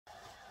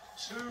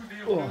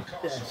Oh,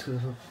 yes.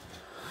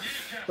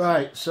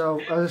 Right, so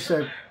as I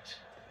said,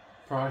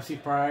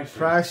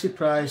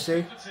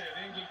 pricey.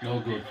 No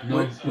good.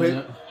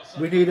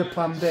 We need a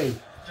plan B.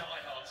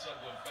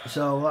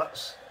 So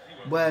that's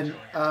when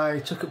I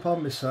took it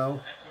upon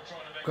myself,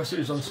 because it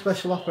was on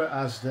special offer at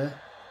Asda.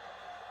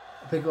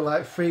 I think it was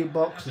like 3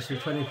 boxes for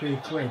 23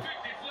 quid.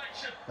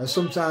 And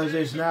sometimes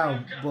it is now,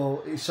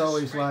 but it's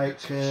always like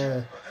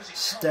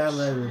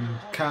Stella and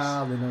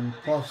Carlin and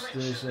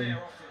Foster's, and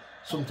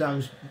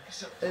sometimes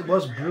it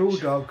was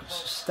Brewdog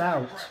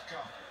Stout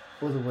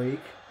other week.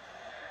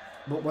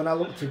 But when I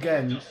looked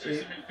again,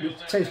 it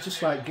tastes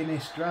just like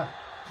Guinness Draft.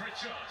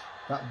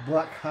 That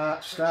Black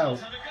Heart Stout.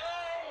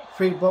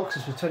 3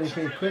 boxes for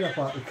 23 quid. I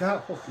thought, you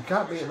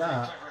can't beat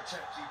that.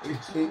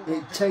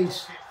 It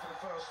tastes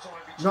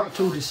not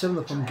too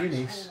dissimilar from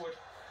Guinness.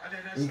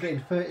 You're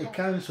getting 30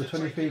 cans for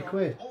 23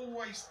 quid.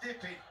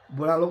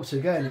 When I looked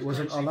again, it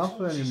wasn't on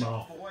offer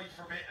anymore.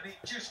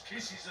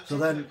 So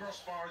then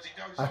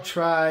I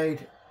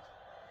tried.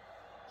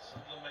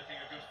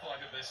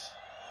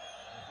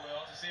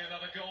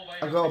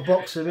 I got a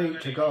box of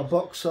each. I got a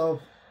box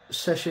of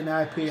Session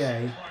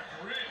IPA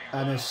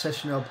and a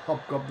session of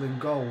Hobgoblin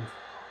Gold,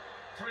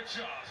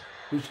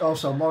 which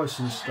also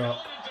Morrison's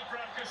stock.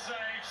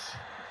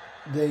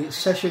 The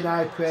Session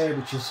IPA,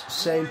 which is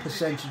same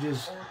percentage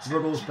as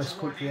Ruddle's Best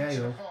Country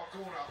Ale,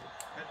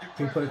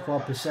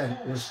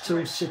 3.4%, was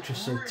too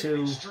citrusy,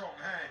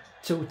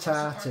 too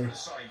tarty.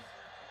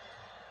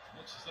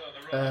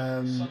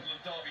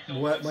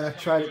 When I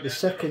tried it the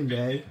second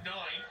day,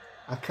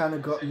 I kind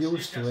of got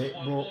used to it,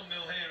 but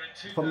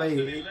for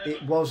me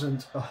it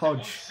wasn't a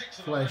Hodge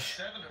Flesh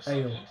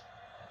Ale.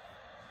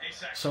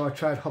 So I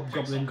tried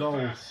Hobgoblin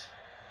Gold.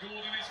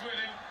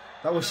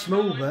 That was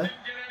smoother,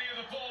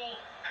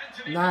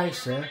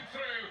 nicer,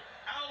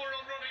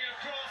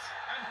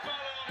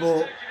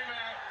 but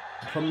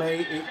for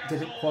me it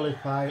didn't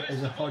qualify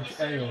as a Hodge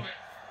Ale.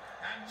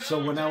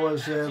 So when I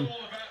was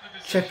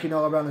checking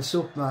all around the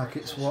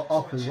supermarkets what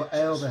offers, what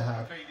ale they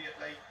had,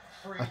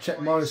 I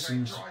checked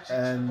Morrison's,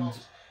 and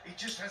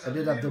I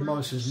did have the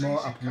Morrison's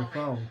Malt up on my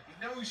phone.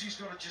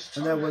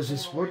 And there was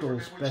this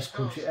Ruddle's Best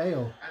Country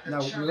Ale. Now,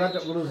 we've had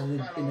that Ruddle's in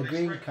the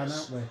green can,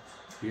 haven't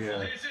we?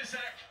 Yeah.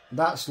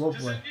 That's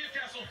lovely.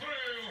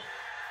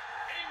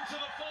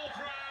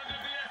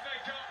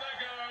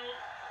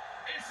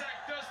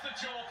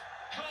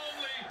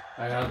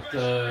 I had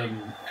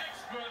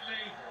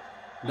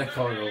neck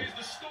oil,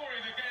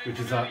 which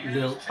is that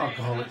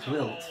alcoholic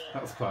lilt.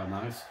 That's quite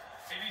nice.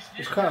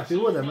 There's quite a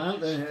few of them,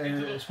 aren't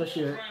there?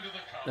 Especially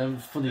them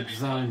funny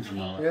designs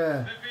and all that.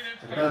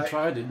 Yeah. I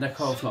tried it. Neck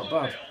oil's not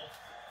bad.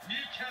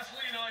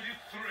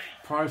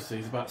 Pricey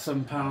is about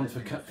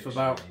 £7 for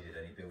about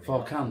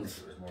 4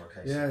 cans.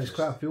 Yeah, there's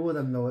quite a few of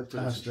them though at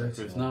Asda.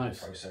 It's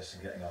nice.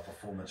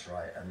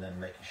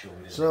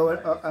 So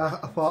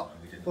I thought,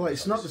 well,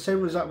 it's not the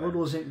same as that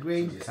Ruddle's in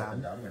green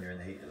can.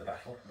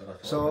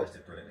 So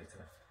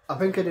I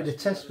think I did a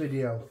test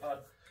video.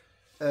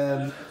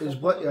 Is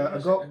what I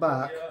got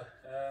back.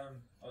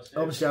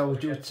 Obviously, I was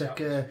due to take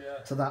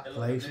to that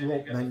place. I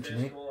won't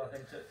mention it.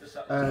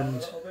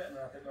 And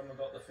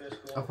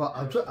I thought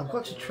I've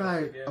got to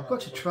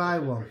try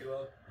one.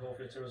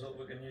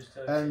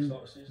 And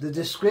the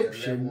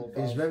description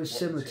is very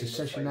similar to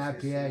Session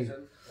IPA,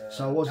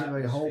 so I wasn't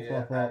very hopeful.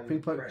 I thought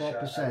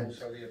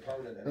 3.4%.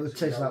 It would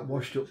taste like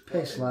washed up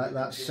piss, like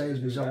that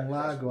Sainsbury's own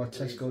lager or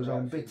Tesco's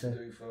own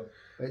bitter.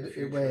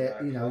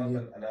 Where you know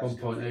you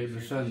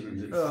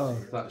 1.8%. Oh,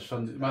 that's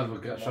Shandy. Might as well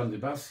get Shandy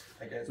Bass,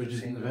 which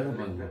isn't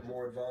available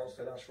anymore.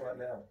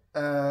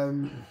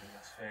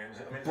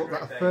 But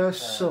that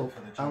first sup,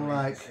 I'm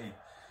like,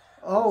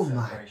 oh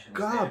my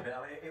god,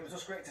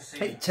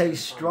 it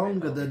tastes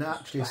stronger than it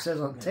actually says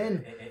on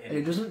tin, and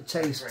it doesn't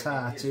taste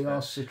tarty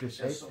or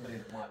citrusy.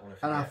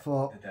 And I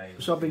thought,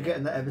 so I've been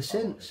getting that ever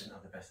since.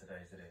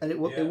 And it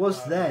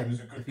was then,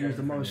 if you use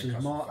the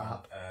Morrison's Malt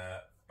app,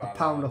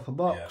 £1 off a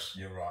box.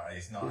 Yeah, you're right.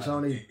 It's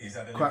only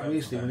quite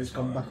recently when it's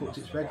gone back up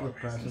to its regular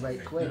price of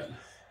 £8.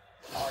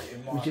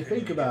 Would you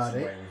think about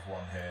it?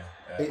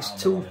 It's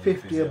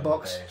 £2.50 a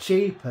box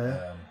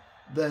cheaper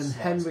than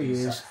Henry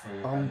is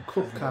on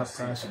club card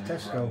price at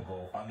Tesco.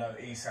 I know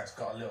Isak's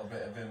got a little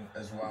bit of him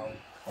as well.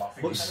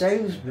 But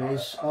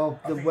Sainsbury's, of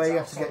the way you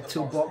have to get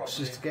 2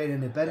 boxes to gain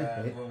any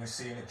benefit,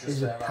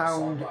 is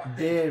 £1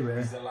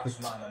 dearer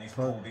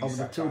for of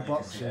the 2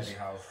 boxes.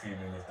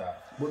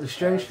 But the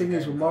strange thing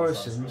is with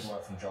Morrison's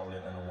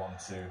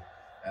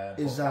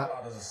is that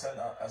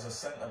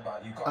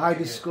I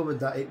discovered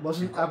that it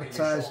wasn't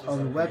advertised on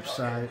the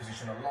website,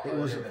 it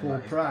was at full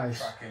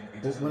price.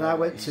 But when I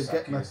went to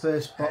get my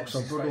first box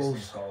of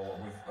Ruddle's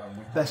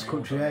Best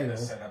Country Ale,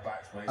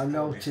 I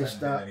noticed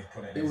that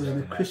it was in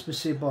a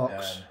Christmassy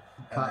box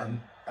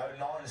pattern.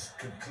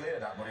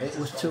 It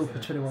was 2 for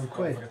 21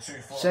 quid.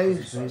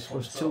 Sainsbury's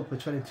was 2 for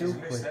 22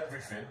 quid.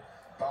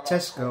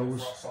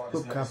 Tesco's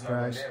club card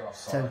price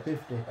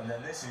 £10.50.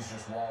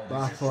 But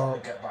I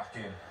thought,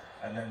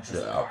 and then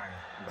just bang.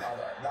 I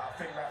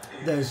think that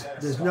there's no I think, you know,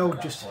 there's no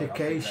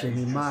justification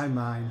in my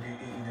mind.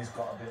 He just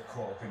got a bit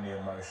caught up in the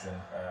emotion.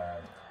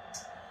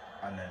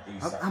 And then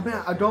I mean,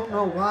 I don't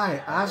know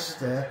why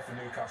Asda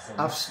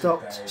have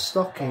stopped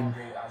stocking,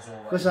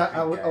 because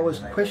I was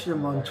questioning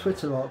him on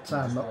Twitter all the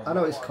time. I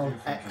know it's called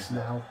X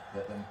now,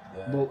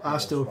 but I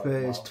still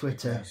refer to it as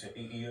Twitter.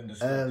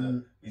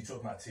 And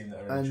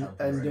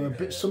they were a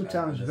bit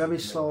sometimes very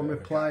slow in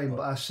replying,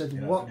 but I said,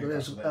 what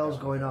the hell's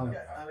going on?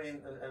 I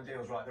mean, and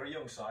Dale's right, they're a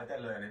young side,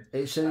 they're learning.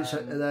 It says,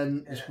 and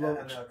then this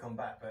bloke,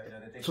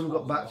 someone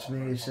got back to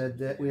me and said,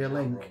 we're a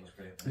link.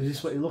 Is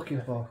this what you're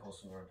looking for?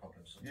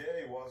 Yeah,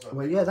 he was.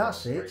 Well, yeah,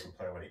 that's it.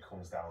 When it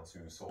comes down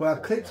to sort But I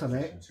of clicked on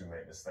it. to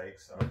make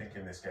mistakes. And I think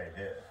in this game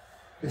here,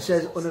 It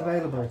says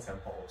unavailable.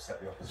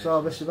 So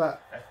obviously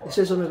that, it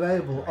says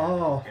unavailable.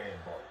 Oh,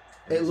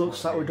 it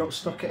looks like we don't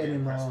stock it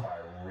anymore.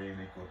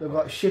 They've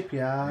got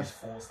Shipyard,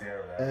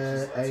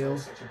 Ale,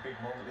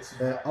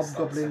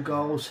 Hobgoblin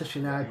Gold,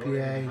 Session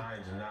IPA,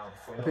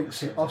 I think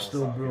St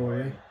Austell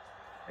Brewery.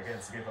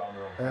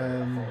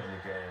 Then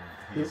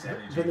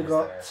they've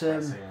got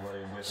St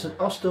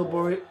Austell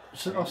Brewery,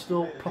 St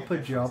Austell Proper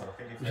Job,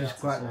 which is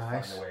quite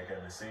nice,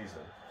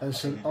 and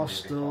St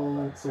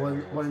Austell, the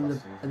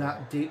one in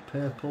that deep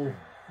purple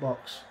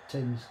box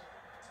tins.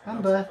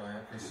 Amber,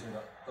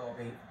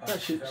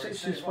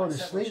 she's falling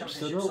asleep,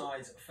 stood up.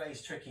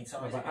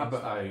 About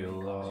Abbott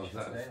Ale, or is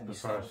that the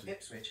first?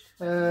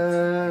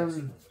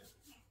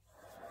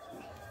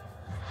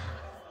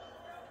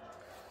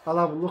 I'll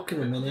have a look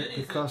in a minute,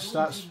 because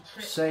that's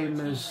same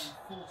as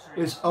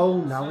it's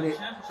own now, isn't it?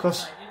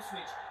 Because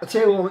I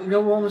tell you what, you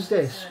know what one was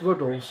this?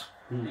 Ruddles,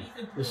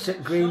 the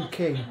Green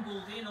King.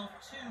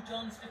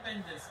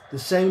 The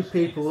same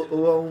people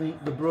who own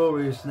the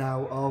breweries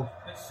now of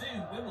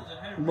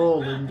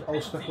Moreland,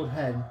 Old Speckled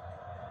Hen,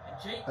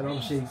 and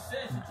obviously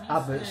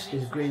Abbott's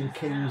is Green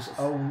King's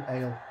own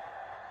ale.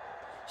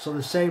 So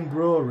the same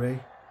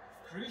brewery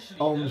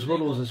owns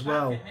Ruddles as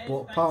well,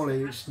 but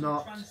apparently it's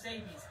not.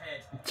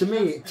 To me,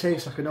 it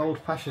tastes like an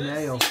old-fashioned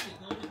ale.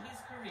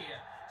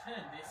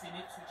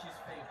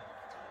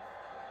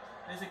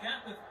 There's a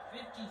gap of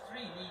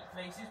 53 league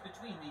places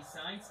between these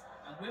sides,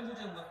 and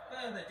Wimbledon were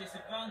further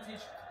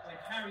disadvantaged when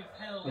Harry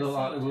Pell. I don't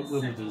like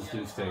Wimbledon's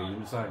new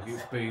stadium. It's like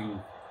it's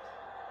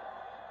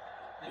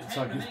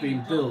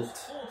been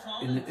built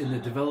in the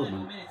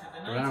development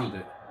around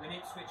it.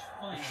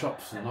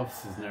 Shops and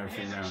offices and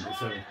everything around it.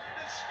 So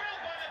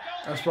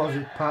I suppose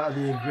it's part of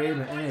the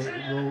agreement, isn't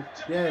it? Well,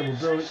 yeah, we'll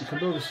build it. You can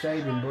build a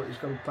stadium, but it's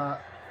got to be part.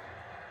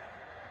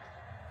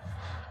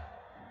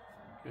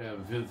 yeah,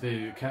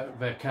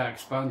 they can't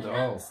expand at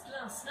all.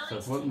 So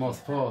if want more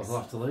supporters,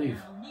 they'll have to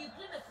leave.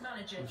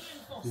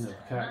 You know,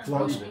 can't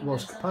expand it.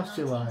 What's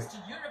capacity like?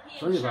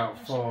 It's only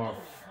about four.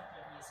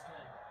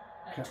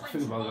 I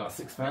think about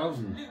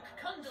 6,000. Luke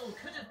Cundle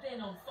could have been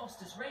on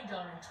Foster's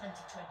radar in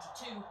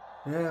 2022.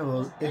 Yeah,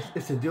 well,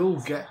 if they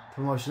do get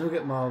promotion, they'll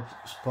get more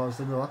supporters,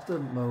 then they'll have to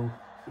move.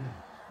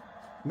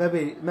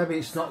 Maybe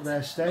it's not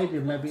their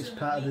stadium, maybe it's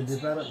part of the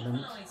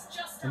development,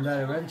 and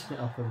they're renting it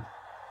off them.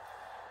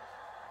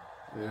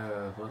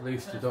 Yeah, but at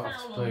least you don't have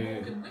to play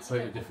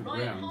at different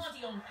grounds.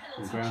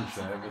 And ground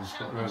share, everyone's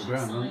got their own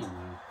ground, haven't they,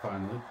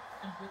 finally.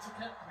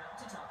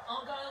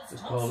 We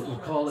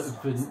call it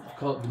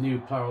the new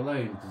Plough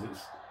Lane because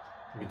it's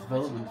a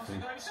development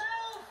thing. That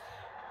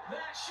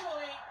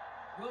surely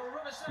will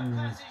run a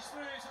passage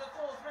through to the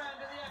fourth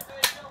round of the FA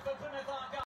Cup for Plymouth Argyle.